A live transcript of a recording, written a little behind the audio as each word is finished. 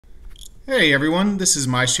Hey everyone, this is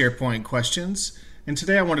my SharePoint questions, and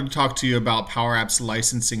today I wanted to talk to you about Powerapps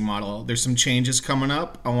licensing model. There's some changes coming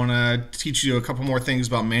up. I want to teach you a couple more things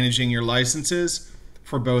about managing your licenses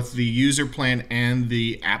for both the user plan and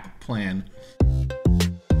the app plan.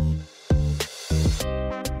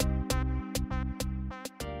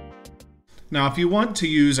 Now, if you want to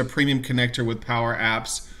use a premium connector with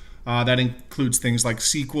Powerapps, that includes things like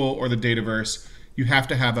SQL or the Dataverse, you have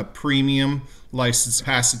to have a premium license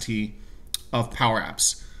capacity of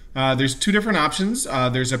Powerapps. There's two different options.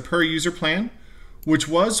 There's a per user plan, which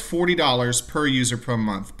was $40 per user per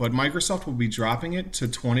month, but Microsoft will be dropping it to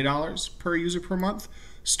 $20 per user per month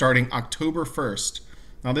starting October 1st.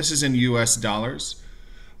 Now this is in US dollars.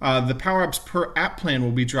 The Powerapps per app plan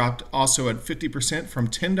will be dropped also at 50% from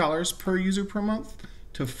 $10 per user per month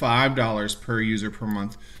to $5 per user per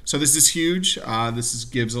month. So this is huge.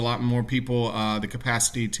 Gives a lot more people the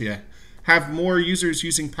capacity to have more users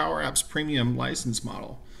using Powerapps premium license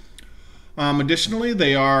model. Additionally,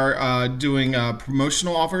 they are doing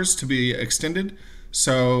promotional offers to be extended.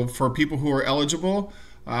 So for people who are eligible,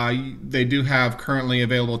 they do have currently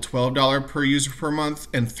available $12 per user per month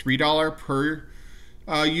and $3 per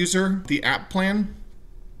user, the app plan.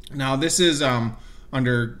 Now this is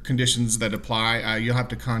under conditions that apply. You'll have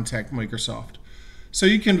to contact Microsoft. So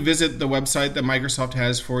you can visit the website that Microsoft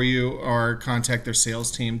has for you or contact their sales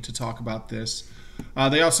team to talk about this.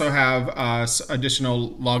 They also have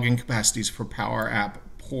additional login capacities for Power App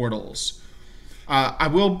portals. I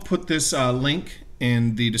will put this link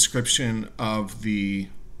in the description of the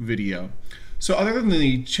video. So other than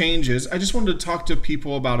the changes, I just wanted to talk to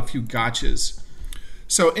people about a few gotchas.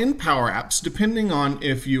 So in Powerapps, depending on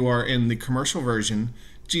if you are in the commercial version,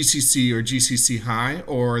 GCC or GCC High,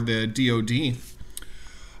 or the DoD,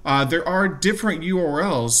 there are different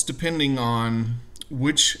URLs depending on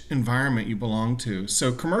which environment you belong to.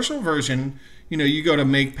 So commercial version, you go to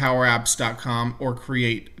makepowerapps.com or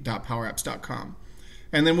create.powerapps.com.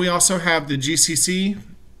 And then we also have the GCC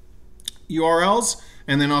URLs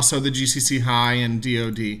and then also the GCC High and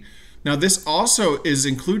DoD. Now this also is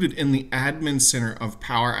included in the admin center of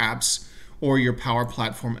Powerapps or your Power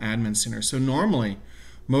Platform admin center. So normally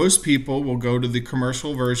most people will go to the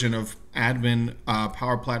commercial version of admin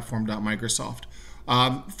powerplatform.microsoft.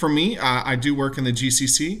 For me, I do work in the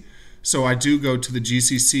GCC, so I do go to the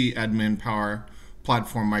GCC admin power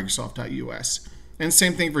platform Microsoft.us. And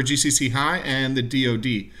same thing for GCC High and the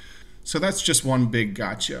DoD. So that's just one big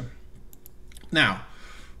gotcha. Now,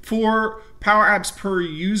 for Powerapps per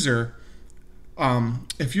user,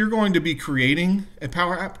 if you're going to be creating a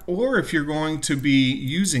Power App or if you're going to be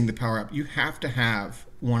using the Power App, you have to have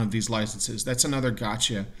one of these licenses. That's another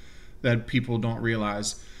gotcha that people don't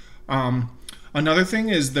realize. Another thing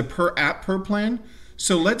is the per app per plan.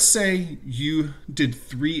 So let's say you did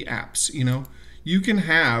 3 apps. You can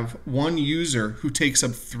have one user who takes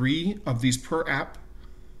up 3 of these per app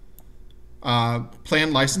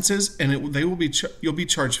plan licenses, and you'll be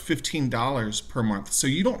charged $15 per month. So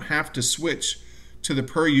you don't have to switch to the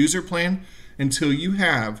per user plan until you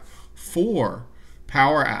have 4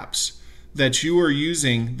 Power Apps that you are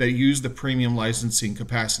using that use the premium licensing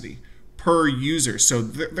capacity per user. So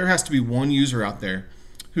there has to be one user out there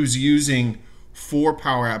who's using 4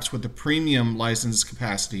 Power Apps with the premium license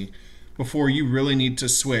capacity before you really need to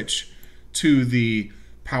switch to the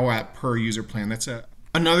Power App per user plan.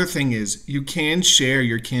 Another thing is you can share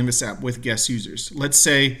your Canvas app with guest users. Let's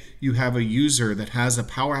say you have a user that has a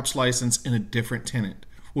Power Apps license in a different tenant.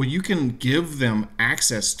 Well, you can give them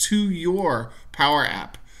access to your Power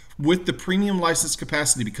App with the premium license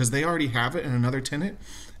capacity because they already have it in another tenant,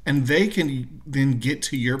 and they can then get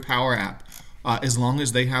to your Power App as long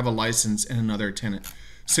as they have a license in another tenant.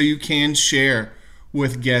 So you can share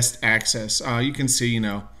with guest access. You can see,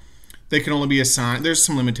 they can only be assigned, there's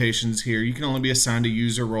some limitations here. You can only be assigned a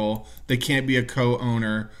user role. They can't be a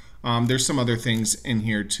co-owner. There's some other things in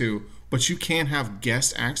here too. But you can have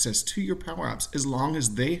guest access to your Power Apps as long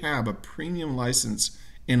as they have a premium license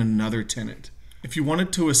in another tenant. If you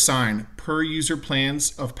wanted to assign per user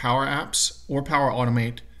plans of Power Apps or Power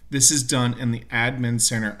Automate, this is done in the admin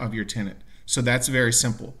center of your tenant. So that's very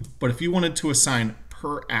simple. But if you wanted to assign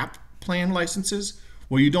per app plan licenses,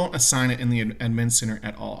 well, you don't assign it in the admin center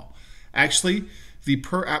at all. Actually, the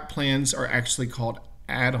per app plans are actually called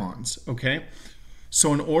add-ons, okay?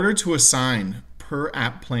 So in order to assign per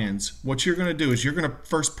app plans, what you're going to do is you're going to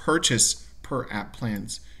first purchase per app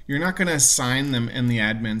plans. You're not going to assign them in the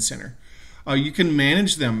admin center. You can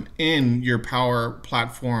manage them in your Power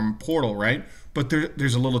Platform portal, right? But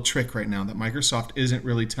there's a little trick right now that Microsoft isn't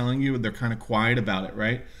really telling you. They're kind of quiet about it,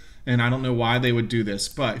 right? And I don't know why they would do this,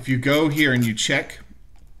 but if you go here and you check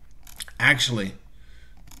Actually,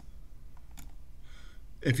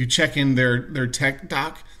 if you check in their tech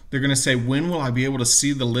doc, they're going to say, when will I be able to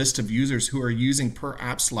see the list of users who are using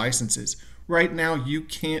Powerapps licenses? Right now, you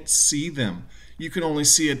can't see them. You can only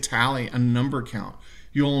see a tally, a number count.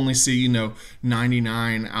 You'll only see,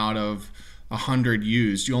 99 out of 100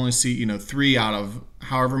 used. You only see, 3 out of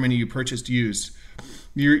however many you purchased used.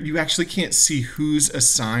 You actually can't see who's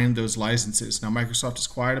assigned those licenses. Now, Microsoft is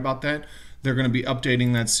quiet about that. They're going to be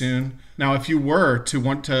updating that soon. Now, if you were to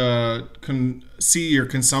want to see your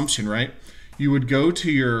consumption, right, you would go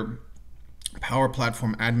to your Power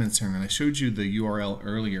Platform Admin Center, and I showed you the URL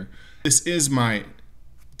earlier. This is my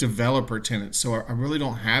developer tenant, so I really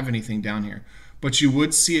don't have anything down here. But you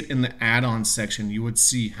would see it in the add-on section. You would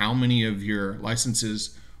see how many of your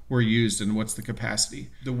licenses were used and what's the capacity.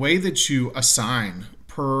 The way that you assign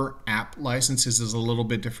per app licenses is a little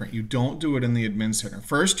bit different. You don't do it in the admin center.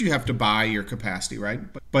 First, you have to buy your capacity, right?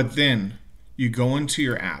 But then you go into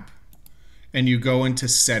your app and you go into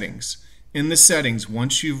settings. In the settings,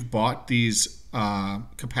 once you've bought these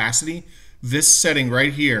capacity, this setting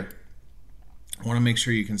right here, I want to make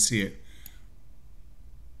sure you can see it.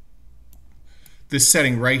 This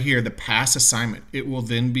setting right here, the pass assignment, it will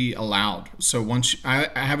then be allowed. So once I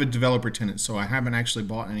have a developer tenant, so I haven't actually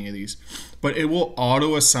bought any of these, but it will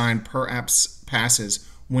auto assign per apps passes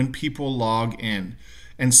when people log in.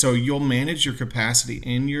 And so you'll manage your capacity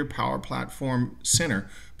in your Power Platform Center,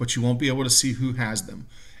 but you won't be able to see who has them.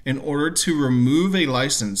 In order to remove a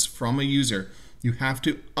license from a user, you have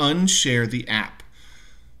to unshare the app.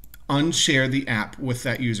 Unshare the app with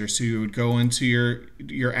that user. So you would go into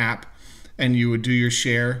your app, and you would do your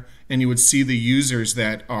share, and you would see the users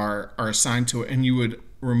that are assigned to it, and you would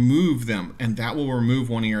remove them, and that will remove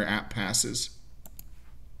one of your app passes.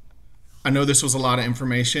 I know this was a lot of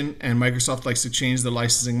information, and Microsoft likes to change the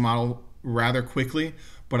licensing model rather quickly,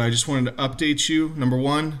 but I just wanted to update you. Number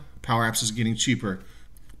one, Powerapps is getting cheaper.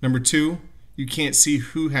 Number two, you can't see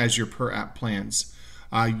who has your per app plans.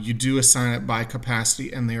 You do assign it by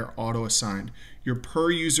capacity, and they are auto assigned. Your per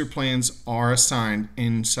user plans are assigned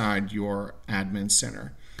inside your admin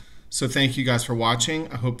center. So thank you guys for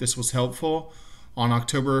watching. I hope this was helpful. On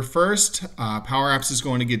October 1st, Powerapps is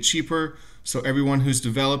going to get cheaper. So everyone who's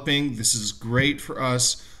developing, this is great for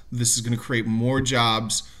us. This is going to create more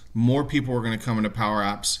jobs. More people are going to come into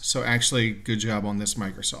Powerapps. So actually, good job on this,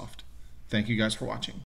 Microsoft. Thank you guys for watching.